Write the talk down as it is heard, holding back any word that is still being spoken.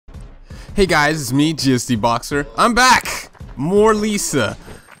Hey guys, it's me, GSDBoxer. I'm back! More Lisa.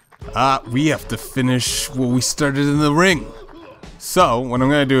 We have to finish what we started in the ring. So, what I'm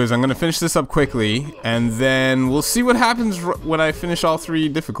gonna do is I'm gonna finish this up quickly, and then we'll see what happens when I finish all 3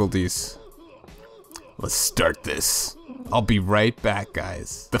 difficulties. Let's start this. I'll be right back,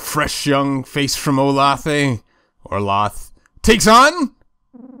 guys. The fresh young face from Olathe, or Loth, takes on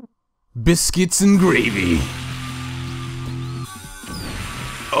biscuits and gravy.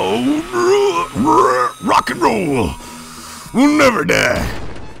 Oh, rock and roll! We'll never die.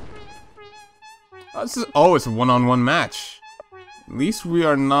 Oh, it's a one-on-one match. At least we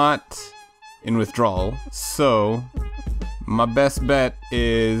are not in withdrawal. So, my best bet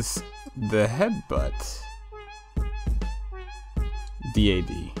is the headbutt.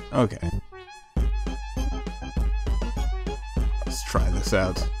 DAD. Okay. Let's try this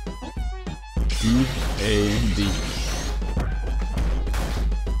out. DAD.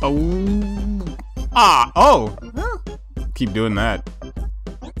 Oh. Ah. Oh. Huh. Keep doing that.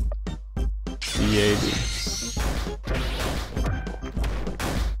 DAD.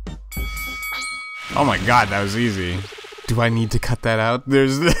 Oh my god, that was easy. Do I need to cut that out?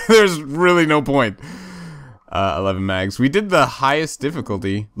 There's really no point. 11 mags. We did the highest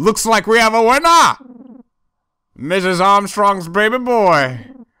difficulty. Looks like we have a winner! Mrs. Armstrong's baby boy.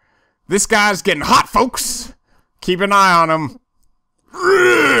 This guy's getting hot, folks. Keep an eye on him.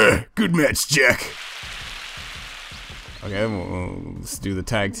 Good match, Jack. Okay, let's do the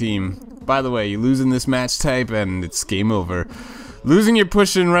tag team. By the way, you lose in this match type and it's game over. Losing your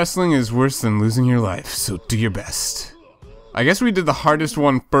push in wrestling is worse than losing your life, so do your best. I guess we did the hardest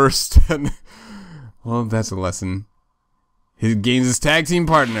one first, and well, that's a lesson. He gains his tag team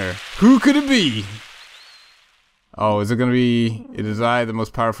partner. Who could it be? Oh, is it gonna be... It is I, the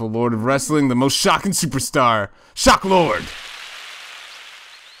most powerful lord of wrestling, the most shocking superstar, Shock Lord!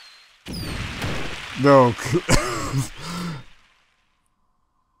 No.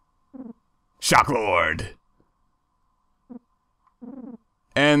 Shock Lord!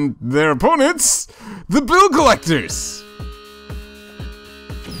 And their opponents, the Bill Collectors!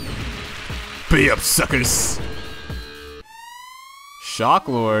 Pay up, suckers! Shock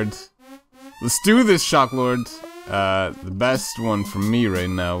Lord. Let's do this, Shock Lord. The best one for me right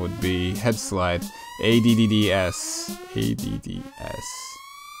now would be Head Slide. ADDS. ADDS.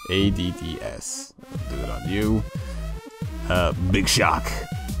 ADDS. I'll do it on you. Big Shock.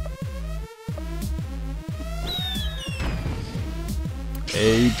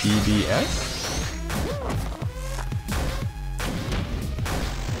 ADDS?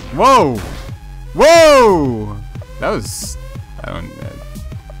 Whoa! Whoa! That was... I don't...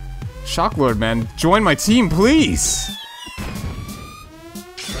 Shock Lord, man. Join my team, please!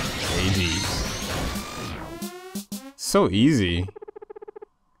 AD. So easy.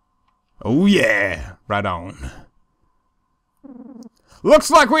 Oh yeah! Right on.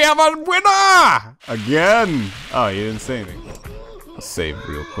 Looks like we have a winner! Again! Oh, you didn't say anything. I'll save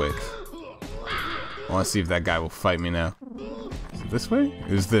real quick. I want to see if that guy will fight me now. Is it this way?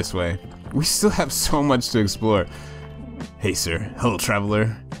 It is this way. We still have so much to explore. Hey, sir. Hello,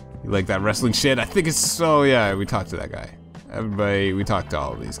 traveler. You like that wrestling shit? I think it's so... Yeah, we talked to that guy. Everybody, we talked to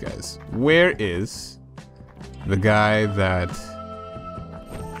all of these guys. Where is the guy that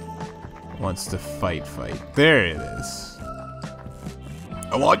wants to fight? There it is.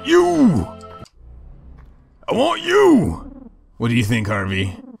 I want you! I want you! What do you think,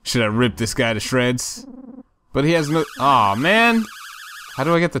 Harvey? Should I rip this guy to shreds? But he has no... Aw, man! How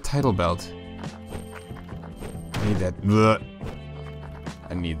do I get the title belt? I need that... Bleh.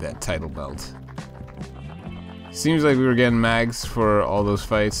 I need that title belt. Seems like we were getting mags for all those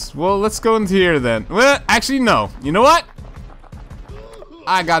fights. Well, let's go into here then. Well, actually, no. You know what?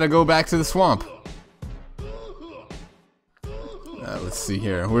 I gotta go back to the swamp. Let's see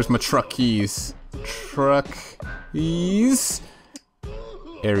here. Where's my truck keys? Truck keys.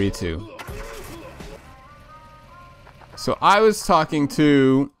 Area 2. So I was talking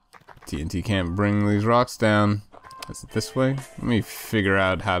to... TNT can't bring these rocks down. Is it this way? Let me figure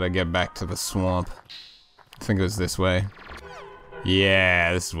out how to get back to the swamp. I think it was this way.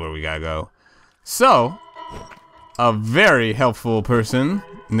 Yeah, this is where we gotta go. So, a very helpful person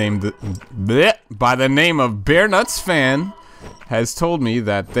named by the name of Bear Nuts Fan has told me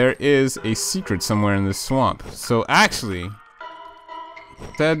that there is a secret somewhere in this swamp. So actually,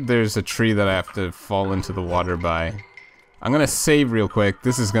 instead there's a tree that I have to fall into the water by. I'm gonna save real quick.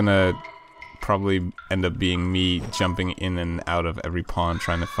 This is gonna probably end up being me jumping in and out of every pond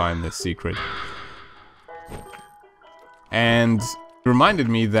trying to find this secret. And it reminded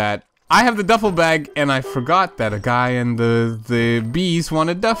me that I have the duffel bag and I forgot that a guy and the bees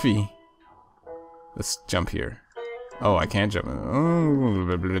wanted Duffy. Let's jump here. Oh, I can't jump.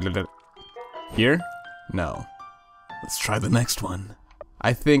 Oh. Here? No. Let's try the next one.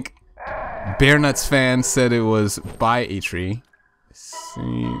 I think Bear Nuts fan said it was by a tree. See,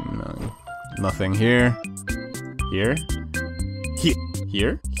 no. Nothing here. Here? Here.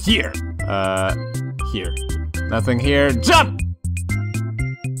 Here? Here. Here. Nothing here. Jump!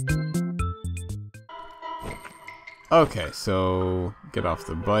 Okay, so get off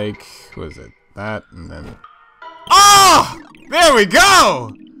the bike. Was it that? And then... Oh! There we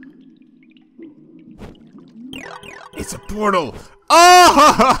go! It's a portal!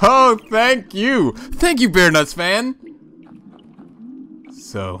 Oh! Thank you! Thank you, Bear Nuts fan!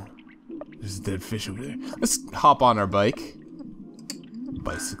 So, there's a dead fish over there. Let's hop on our bike.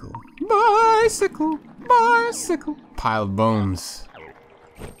 Bicycle. Bicycle. Bicycle. Pile of bones.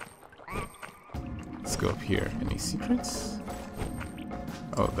 Let's go up here. Any secrets?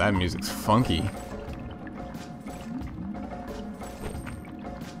 Oh, that music's funky.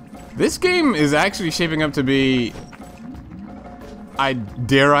 This game is actually shaping up to be,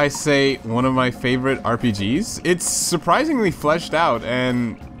 dare I say, one of my favorite RPGs. It's surprisingly fleshed out,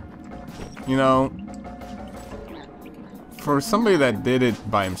 and, you know, for somebody that did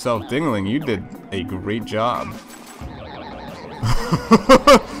it by himself, Dingling, you did a great job.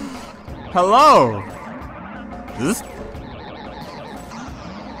 Hello! Is this...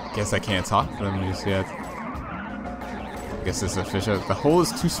 Guess I can't talk to them just yet. I guess it's a fish house. The hole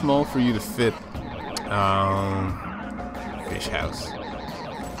is too small for you to fit. Fish house.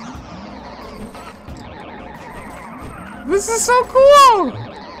 This is so cool!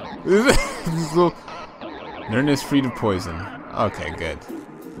 This is so... Nern is free to poison. Okay, good.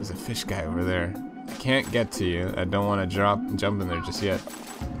 There's a fish guy over there. I can't get to you. I don't want to jump in there just yet.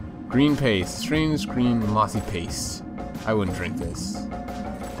 Green paste. Strange green mossy paste. I wouldn't drink this.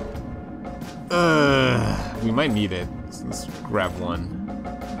 We might need it. So let's grab one.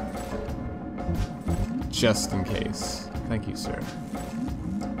 Just in case. Thank you, sir.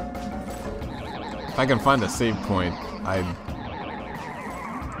 If I can find a save point, I'd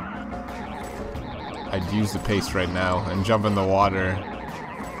use the paste right now and jump in the water.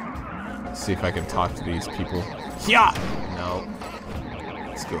 See if I can talk to these people. Yeah! No.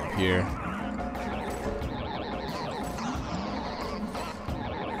 Let's go up here.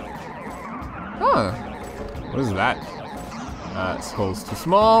 Huh. What is that? This hole's too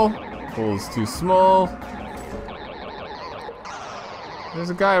small. Hole's too small. There's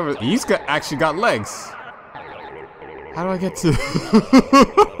a guy over. He's actually got legs. How do I get to?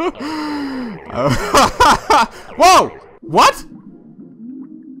 Whoa! What?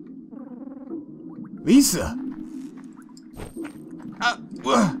 Lisa.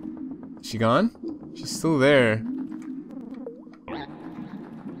 Is she gone? She's still there.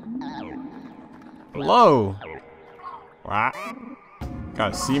 Hello. What?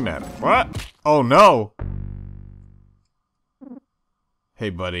 Got a C-map. What? Oh no. Hey,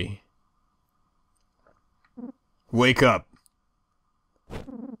 buddy. Wake up.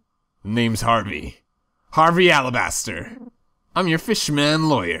 Name's Harvey. Harvey Alabaster. I'm your fishman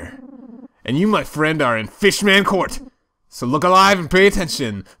lawyer. And you, my friend, are in Fishman Court. So look alive and pay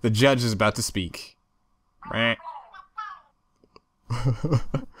attention. The judge is about to speak.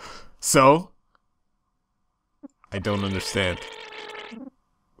 So? I don't understand.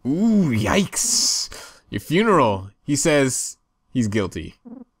 Ooh, yikes. Your funeral. He says he's guilty.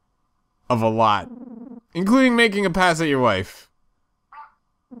 Of a lot. Including making a pass at your wife.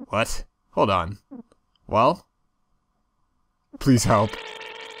 What? Hold on. Well? Please help.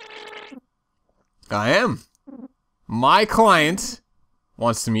 I am. My client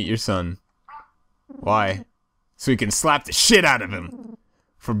wants to meet your son. Why? So he can slap the shit out of him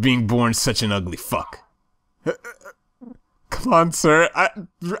for being born such an ugly fuck. Come on, sir.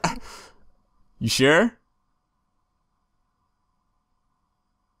 You sure?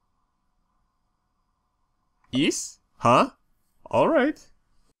 Yes? Huh? Alright.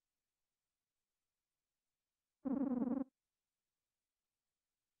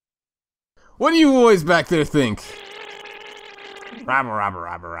 What do you boys back there think?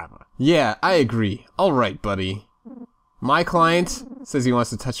 Rabba. Yeah, I agree. Alright, buddy. My client says he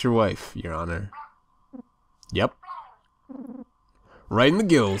wants to touch your wife, Your Honor. Yep. Right in the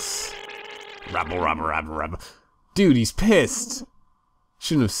gills. Rabba. Dude, he's pissed.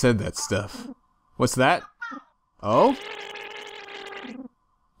 Shouldn't have said that stuff. What's that? Oh?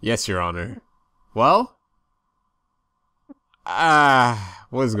 Yes, Your Honor. Well?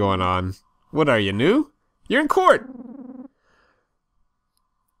 What's going on? What are you, new? You're in court!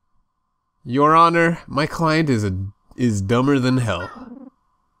 Your Honor, my client is dumber than hell.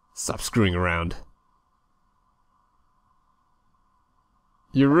 Stop screwing around.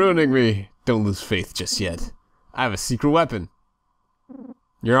 You're ruining me. Don't lose faith just yet. I have a secret weapon.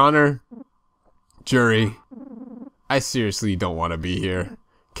 Your Honor, jury, I seriously don't want to be here.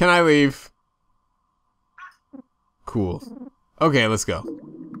 Can I leave? Cool. Okay, let's go. What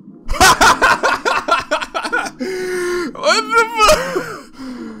the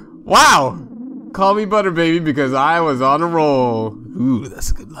fuck? Wow. Call me butter, baby, because I was on a roll. Ooh,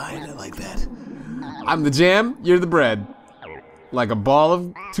 that's a good line. I like that. I'm the jam, you're the bread. Like a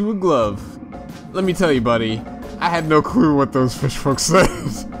ball to a glove. Let me tell you, buddy, I had no clue what those fish folks said.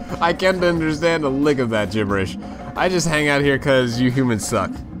 I can't understand a lick of that gibberish. I just hang out here because you humans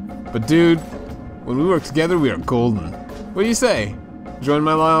suck. But dude, when we work together, we are golden. What do you say? Join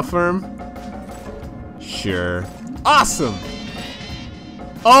my loyal firm? Sure. Awesome!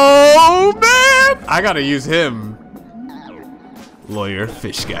 Oh, man! I gotta use him. Lawyer,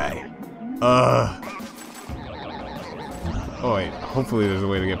 fish guy. Oh, wait. Hopefully there's a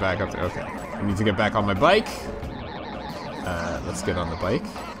way to get back up there. Okay. I need to get back on my bike. Let's get on the bike.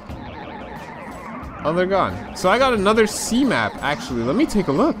 Oh, they're gone. So I got another sea map, actually. Let me take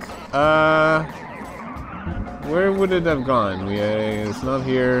a look. Where would it have gone? It's not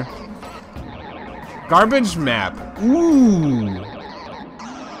here. Garbage map. Ooh.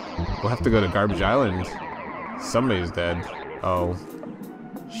 We'll have to go to Garbage Island. Somebody's dead. Oh.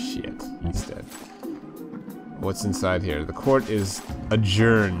 Shit. He's dead. What's inside here? The court is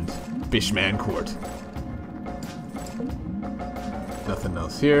adjourned. Fishman court. Nothing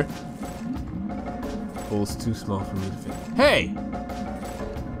else here. Pole's too small for me to fit. Hey!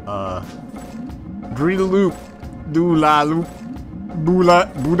 Greedaloop. Doolaloop.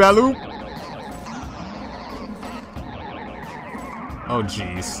 Boodaloop. Oh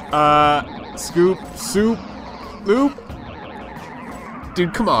jeez. Scoop. Soup. Loop.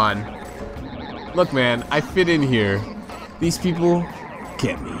 Dude, come on. Look, man, I fit in here. These people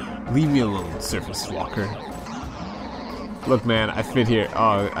get me. Leave me alone, surface walker. Look, man, I fit here.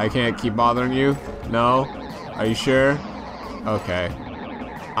 Oh, I can't keep bothering you? No? Are you sure? Okay.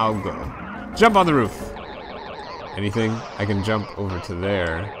 I'll go. Jump on the roof. Anything? I can jump over to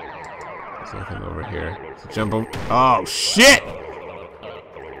there. There's nothing over here. So jump over. Oh, shit!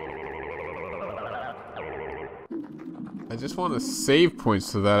 I just want to save points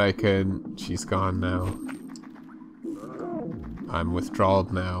so that I can... She's gone now. I'm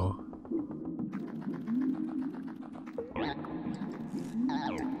withdrawed now.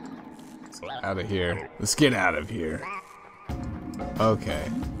 Let's get out of here. Let's get out of here.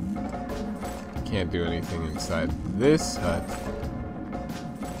 Okay. Can't do anything inside this hut.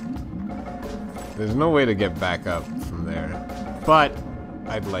 There's no way to get back up from there. But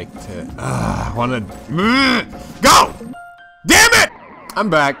I'd like to... I want to... Go! Damn it!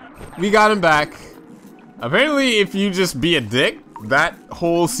 I'm back. We got him back. Apparently, if you just be a dick, that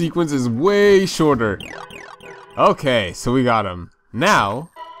whole sequence is way shorter. Okay, so we got him.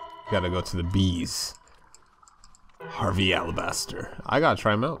 Now, gotta go to the bees. Harvey Alabaster. I gotta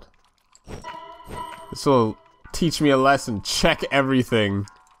try him out. This will teach me a lesson. Check everything.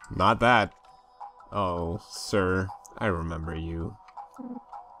 Not that. Oh, sir. I remember you.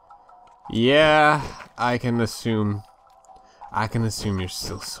 Yeah, I can assume you're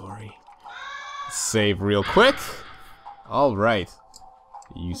still sorry. Save real quick. Alright.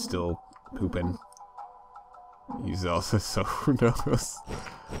 You still pooping. He's also so who knows.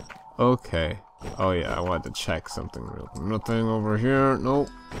 Okay. Oh yeah, I wanted to check something real quick. Nothing over here. Nope.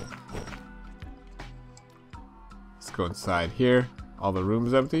 Let's go inside here. All the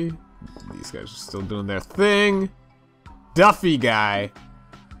rooms empty. These guys are still doing their thing. Duffy guy.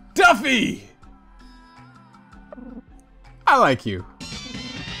 Duffy! I like you.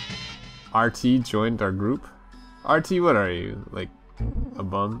 RT joined our group. RT, what are you? Like a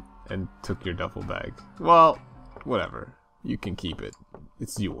bum? And took your duffel bag. Well, whatever. You can keep it.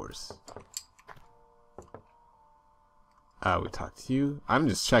 It's yours. We talked to you. I'm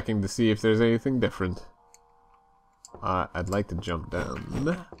just checking to see if there's anything different. I'd like to jump down.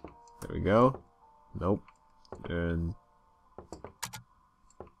 There we go. Nope. And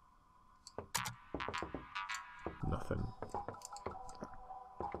nothing.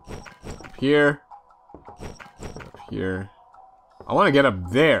 Up here. Up here. I want to get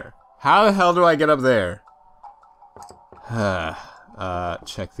up there. How the hell do I get up there?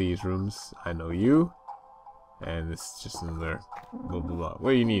 Check these rooms. I know you. And this is just another blah blah blah.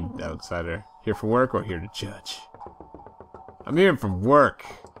 What do you need, outsider? Here for work or here to judge? I'm here for work.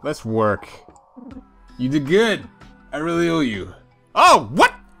 Let's work. You did good. I really owe you. Oh,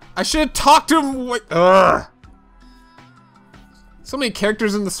 what? I should have talked to him. Wait, so many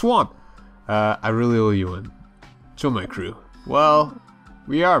characters in the swamp. I really owe you one. Show my crew. Well,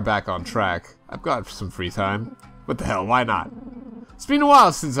 We are back on track. I've got some free time. What the hell, why not? It's been a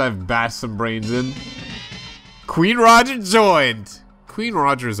while since I've bashed some brains in. Queen Roger joined! Queen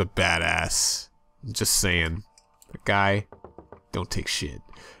Roger is a badass. I'm just saying. The guy, don't take shit.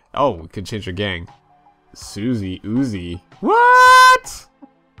 Oh, we could change our gang. Susie Uzi. What?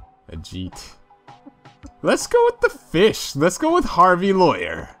 Ajit. Let's go with the fish. Let's go with Harvey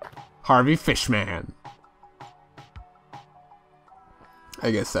Lawyer. Harvey Fishman. I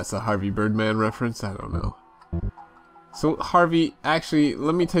guess that's a Harvey Birdman reference. I don't know. So, Harvey, actually,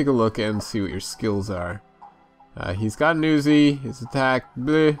 let me take a look and see what your skills are. He's got an Uzi, his attack,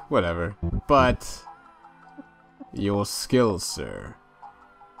 bleh, whatever. But, your skills, sir.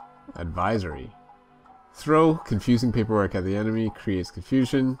 Advisory. Throw confusing paperwork at the enemy, creates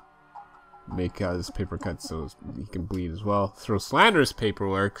confusion. Make his paper cut so he can bleed as well. Throw slanderous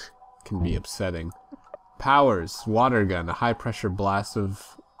paperwork, can be upsetting. Powers, water gun, a high pressure blast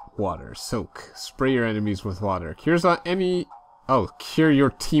of water. Soak, spray your enemies with water. Cures on any... Oh, cure your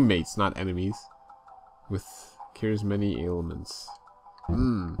teammates, not enemies. With cures many ailments.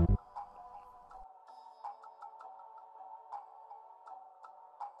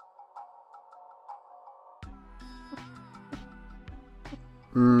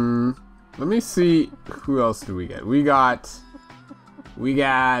 Let me see, who else do we get? We got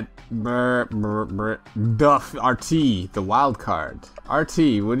Duff RT, the wild card.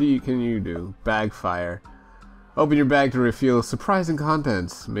 RT, what can you do? Bag fire. Open your bag to reveal surprising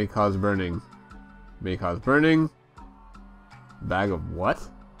contents. May cause burning. May cause burning. Bag of what?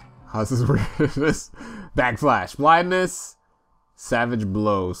 Causes weirdness. Bag flash. Blindness. Savage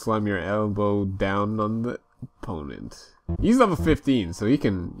blow. Slam your elbow down on the opponent. He's level 15, so he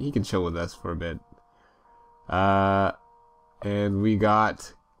can chill with us for a bit. And we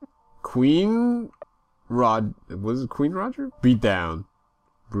got Queen was it Queen Roger? Beat down.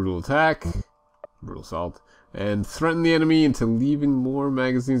 Brutal attack. Brutal assault. And threaten the enemy into leaving more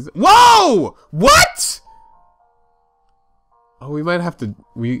magazines. Whoa! What? Oh, we might have to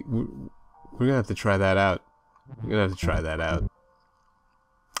we're gonna have to try that out. We're gonna have to try that out.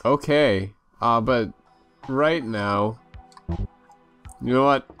 Okay. But right now, you know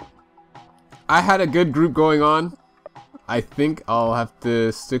what? I had a good group going on. I think I'll have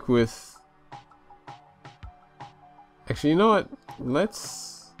to stick with... Actually, you know what?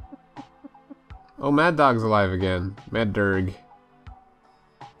 Let's... Oh, Mad Dog's alive again. Mad Durg.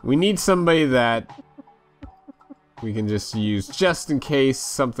 We need somebody that we can just use just in case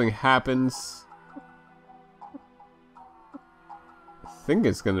something happens. I think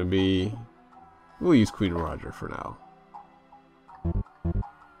it's gonna be... We'll use Queen Roger for now.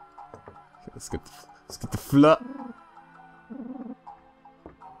 Okay, let's get the fluff.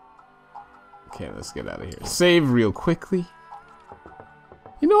 Okay, let's get out of here. Save real quickly.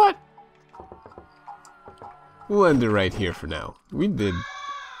 You know what? We'll end it right here for now. We did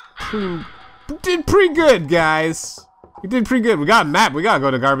pretty good, guys. We did pretty good. We got a map. We gotta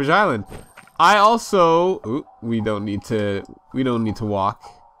go to Garbage Island. I also... Ooh, we don't need to walk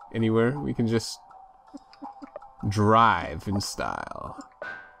anywhere. We can just drive in style.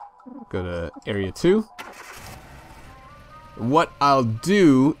 Go to area 2. What I'll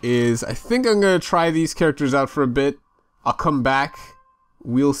do is, I think I'm gonna try these characters out for a bit. I'll come back.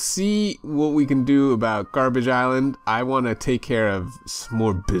 We'll see what we can do about Garbage Island. I want to take care of some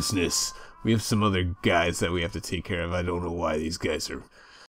more business. We have some other guys that we have to take care of. I don't know why these guys are